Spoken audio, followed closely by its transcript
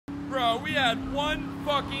Bro, we had one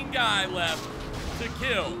fucking guy left to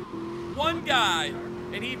kill. One guy,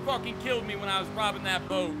 and he fucking killed me when I was robbing that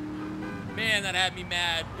boat. Man, that had me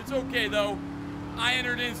mad. It's okay, though. I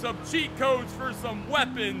entered in some cheat codes for some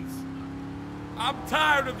weapons. I'm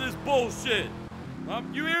tired of this bullshit.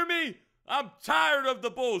 You hear me? I'm tired of the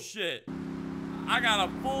bullshit. I got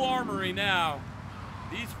a full armory now.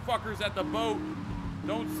 These fuckers at the boat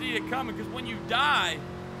don't see it coming, because when you die,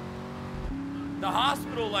 the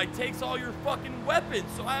hospital like takes all your fucking weapons.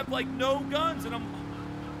 So I have like no guns, and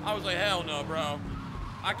I was like, hell no, bro.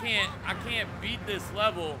 I can't beat this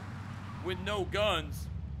level with no guns.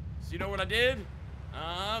 So you know what I did?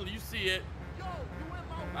 You see it.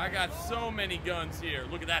 I got so many guns here.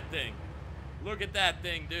 Look at that thing. Look at that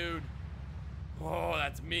thing, dude. Oh,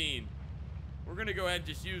 that's mean. We're gonna go ahead and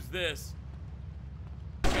just use this.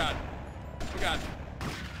 Oh God. Oh God.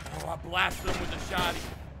 Oh, I blasted him with the shoddy.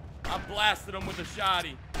 I blasted him with the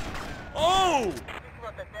shoddy. Oh!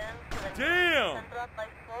 Damn!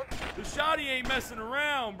 The shoddy ain't messing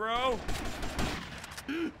around, bro.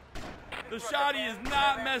 The shoddy is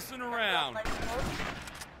not messing around.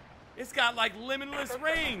 It's got like limitless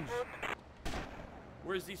range.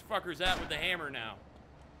 Where's these fuckers at with the hammer now?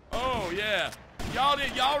 Oh yeah.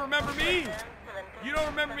 Y'all remember me? You don't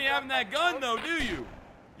remember me having that gun though, do you?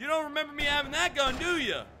 You don't remember me having that gun, do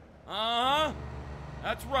you? Uh-huh.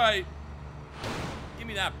 That's right. Give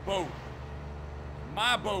me that boat.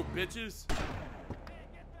 My boat, bitches.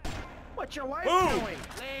 What's your wife doing?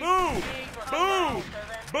 Boom! Boom!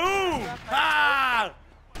 Boom! Ah!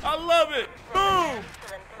 I love it! Boom!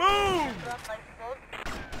 Boom!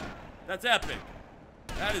 That's epic.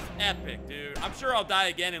 That is epic, dude. I'm sure I'll die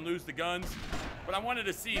again and lose the guns, but I wanted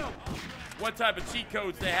to see what type of cheat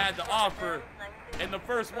codes they had to offer. And the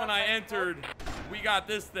first one I entered, we got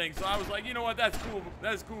this thing. So I was like, you know what? That's cool.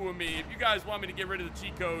 That's cool with me. If you guys want me to get rid of the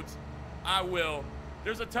cheat codes, I will.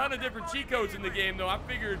 There's a ton of different cheat codes in the game, though. I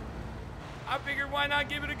figured why not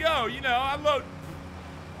give it a go? You know,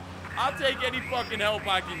 I'll take any fucking help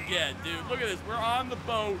I can get, dude. Look at this. We're on the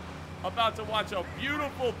boat, about to watch a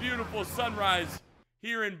beautiful, beautiful sunrise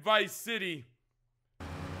here in Vice City.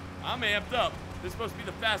 I'm amped up. This is supposed to be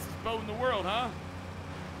the fastest boat in the world, huh?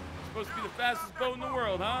 Supposed to be the fastest boat in the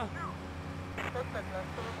world, huh?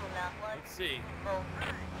 Let's see.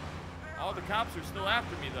 All the cops are still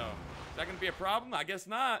after me, though. Is that going to be a problem? I guess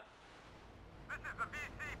not. This is the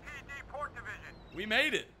VCPD Port Division. We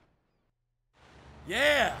made it.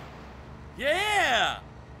 Yeah. Yeah.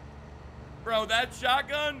 Bro, that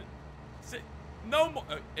shotgun. No more.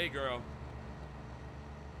 Hey, girl.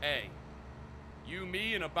 Hey. You,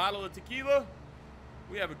 me, and a bottle of tequila.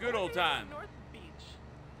 We have a good old time.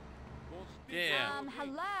 Yeah.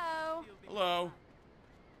 Hello. Hello.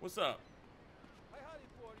 What's up?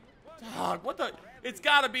 Dog, what the? It's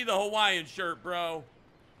gotta be the Hawaiian shirt, bro.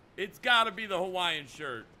 It's gotta be the Hawaiian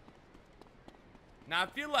shirt. Now, I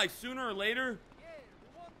feel like sooner or later,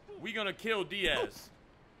 we gonna kill Diaz.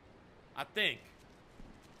 I think.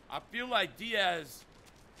 I feel like Diaz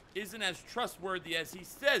isn't as trustworthy as he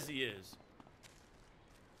says he is.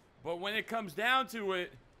 But when it comes down to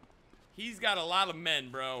it, he's got a lot of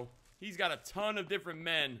men, bro. He's got a ton of different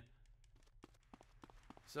men.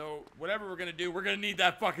 So, whatever we're gonna do, we're gonna need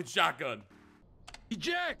that fucking shotgun.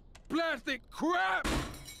 Jack, plastic crap!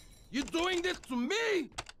 You doing this to me?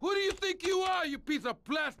 Who do you think you are, you piece of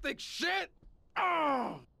plastic shit?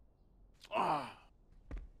 Oh! Oh!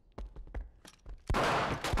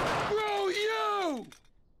 Bro, you!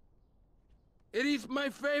 It is my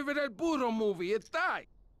favorite El Burro movie. It's died.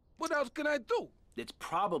 What else can I do? It's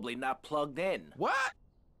probably not plugged in. What?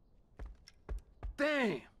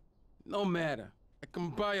 Damn. No matter. I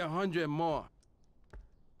can buy 100 more.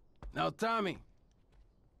 Now, Tommy.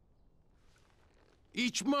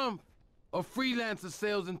 Each month, a freelancer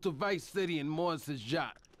sails into Vice City in Morris's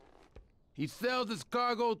yacht. He sells his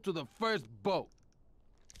cargo to the first boat.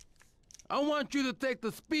 I want you to take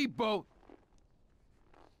the speedboat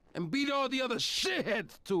and beat all the other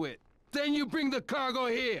shitheads to it. Then you bring the cargo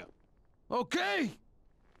here. Okay?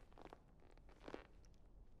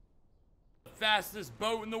 Fastest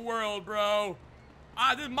boat in the world, bro.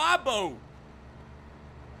 This is my boat.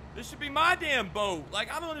 This should be my damn boat.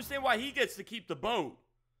 Like, I don't understand why he gets to keep the boat.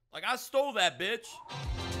 Like, I stole that bitch.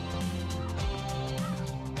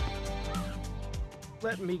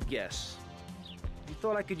 Let me guess. You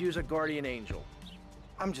thought I could use a guardian angel.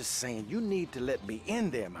 I'm just saying, you need to let me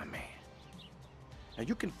in there, my man. Now,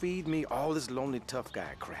 you can feed me all this lonely tough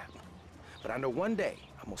guy crap. But I know one day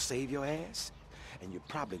I'm gonna save your ass, and you're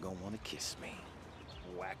probably gonna want to kiss me.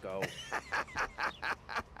 Wacko.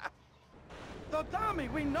 So Tommy,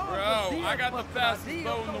 we know Bro, the I got the fastest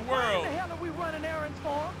boat in the world. Why the hell are we running errands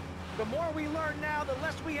for? The more we learn now, the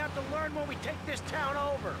less we have to learn when we take this town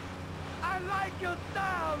over. I like your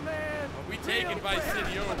style, man. Are we taking Vice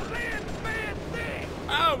City over? Fancy.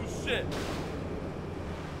 Oh, shit.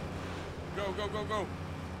 Go, go, go, go.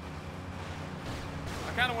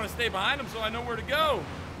 I kind of want to stay behind him so I know where to go.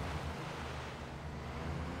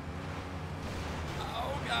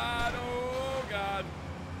 Oh, God. Oh, God.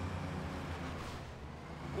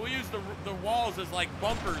 We'll use the walls as, like,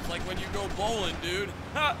 bumpers, like when you go bowling, dude.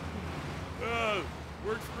 Ha!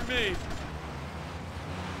 Works for me.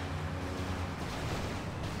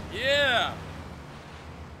 Yeah.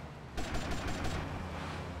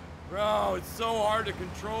 Bro, it's so hard to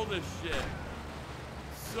control this shit.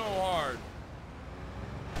 So hard.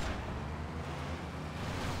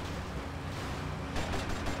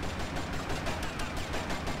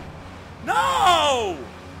 No!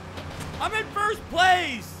 I'm in first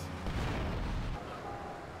place!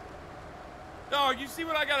 Dog, you see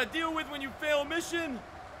what I gotta deal with when you fail a mission?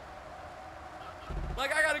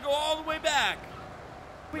 Like, I gotta go all the way back.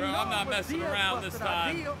 Bro, I'm not messing around this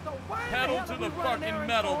time. Pedal to the fucking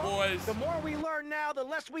metal, boys. The more we learn now, the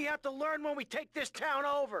less we have to learn when we take this town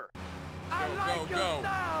over. I like your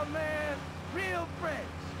style, man. Real French.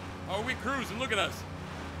 Oh, we cruising. Look at us.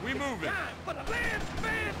 We moving. Time for the land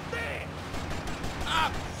fancy. Ah,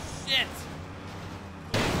 shit.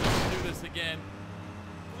 Please don't do this again.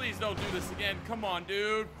 Please don't do this again. Come on,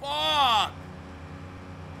 dude. Fuck.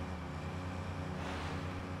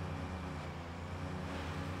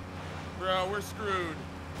 Bro, we're screwed.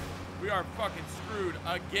 We are fucking screwed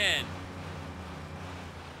again.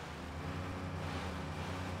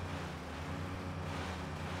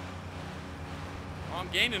 Oh, I'm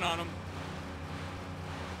gaining on him.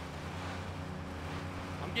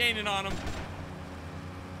 I'm gaining on him.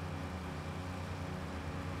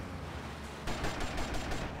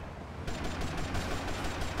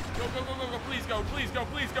 Go, go, go, go, go. Please go, please go,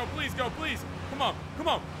 please go, please go, please. Come on, come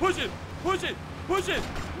on. Push it, push it. Push it!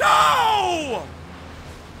 No!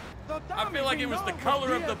 I feel like it was the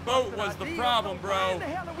color of the boat was the problem, bro.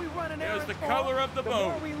 It was the color of the boat. The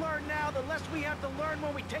more we learn now, the less we have to learn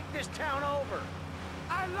when we take this town over.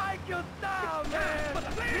 I like your style, man.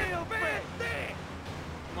 Real fancy.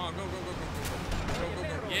 Come on, go, go, go, go, go, go,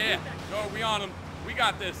 go, go. Yeah, go. We on him. We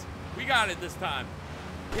got this. We got it this time.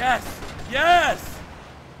 Yes, yes.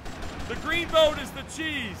 The green boat is the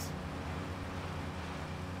cheese.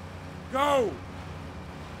 Go.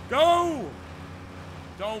 Go!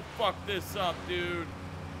 Don't fuck this up, dude.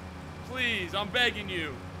 Please, I'm begging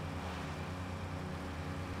you.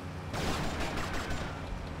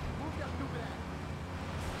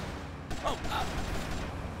 Oh,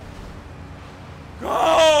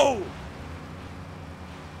 Go!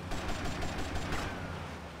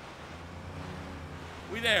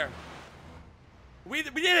 We there. We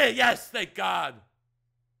did it! Yes, thank God.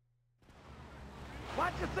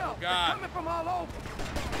 Watch yourself. Oh, God. They're coming from all over.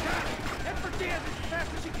 God, head for Diaz as fast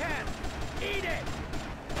as you can. Eat it!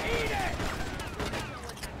 Eat it!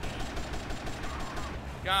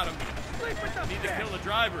 Got him. Sleep with the Need to fish. kill the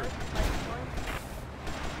driver.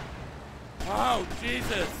 Oh,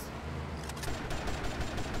 Jesus.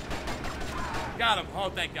 Got him. Oh,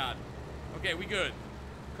 thank God. Okay, we good.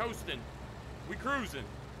 Coasting. We cruising.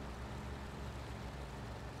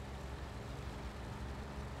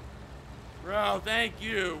 Bro, thank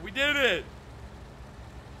you. We did it.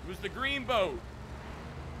 It was the green boat.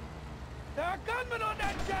 There are gunmen on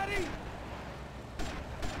that jetty!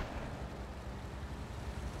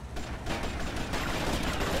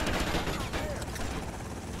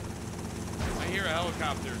 I hear a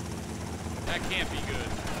helicopter. That can't be good.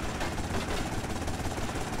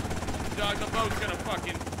 Dog, the boat's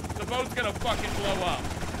gonna fucking blow up.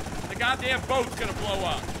 The goddamn boat's gonna blow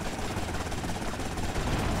up.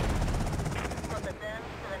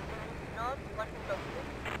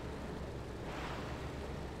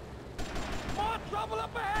 More trouble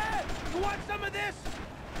up ahead! You want some of this?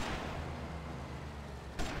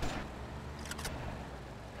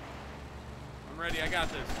 I'm ready, I got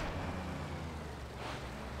this.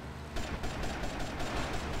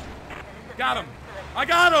 Got him! I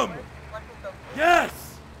got him!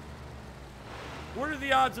 Yes! What are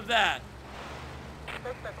the odds of that?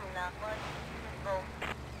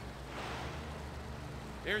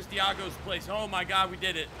 There's Diago's place. Oh my God, we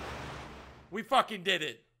did it. We fucking did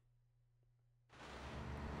it.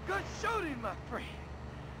 Good shooting, my friend.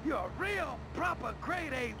 You're a real, proper,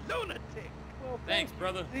 grade A lunatic. Well, Thanks,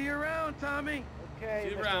 brother. See you around, Tommy. Okay,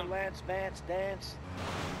 See you Mr. around. Lance Vance Dance.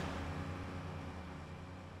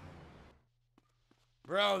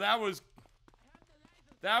 Bro, that was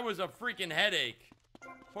That was a freaking headache.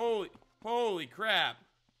 Holy crap.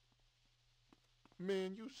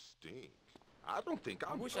 Man, you stink. I don't think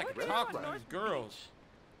I I'm wish I could dressed talk right. to these girls.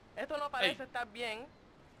 Esto no parece estar bien.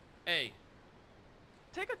 Hey,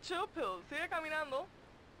 Take a chill pill. Sigue caminando.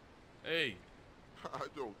 hey. I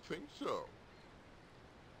don't think so.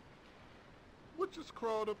 What just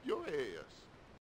crawled up your ass?